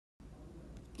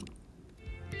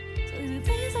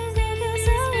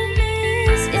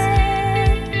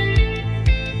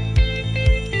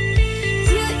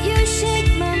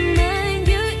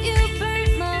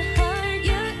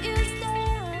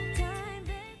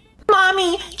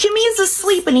Honey, Jimmy is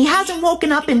asleep and he hasn't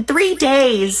woken up in 3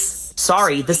 days.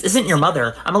 Sorry, this isn't your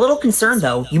mother. I'm a little concerned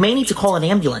though. You may need to call an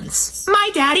ambulance. My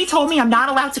daddy told me I'm not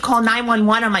allowed to call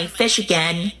 911 on my fish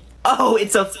again. Oh,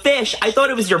 it's a fish. I thought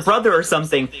it was your brother or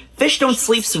something. Fish don't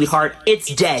sleep, sweetheart.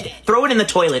 It's dead. Throw it in the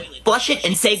toilet. Flush it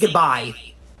and say goodbye.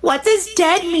 What does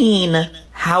dead mean?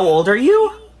 How old are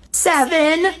you?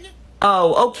 7.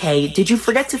 Oh, okay. Did you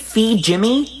forget to feed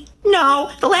Jimmy? No,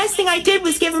 the last thing I did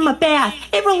was give him a bath.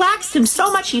 It relaxed him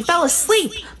so much he fell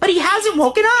asleep, but he hasn't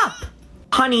woken up.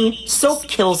 Honey, soap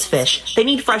kills fish. They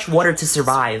need fresh water to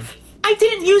survive. I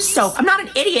didn't use soap. I'm not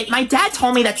an idiot. My dad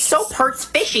told me that soap hurts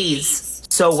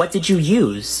fishies. So what did you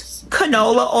use?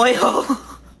 Canola oil.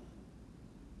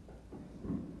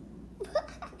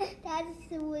 That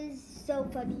was so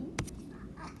funny.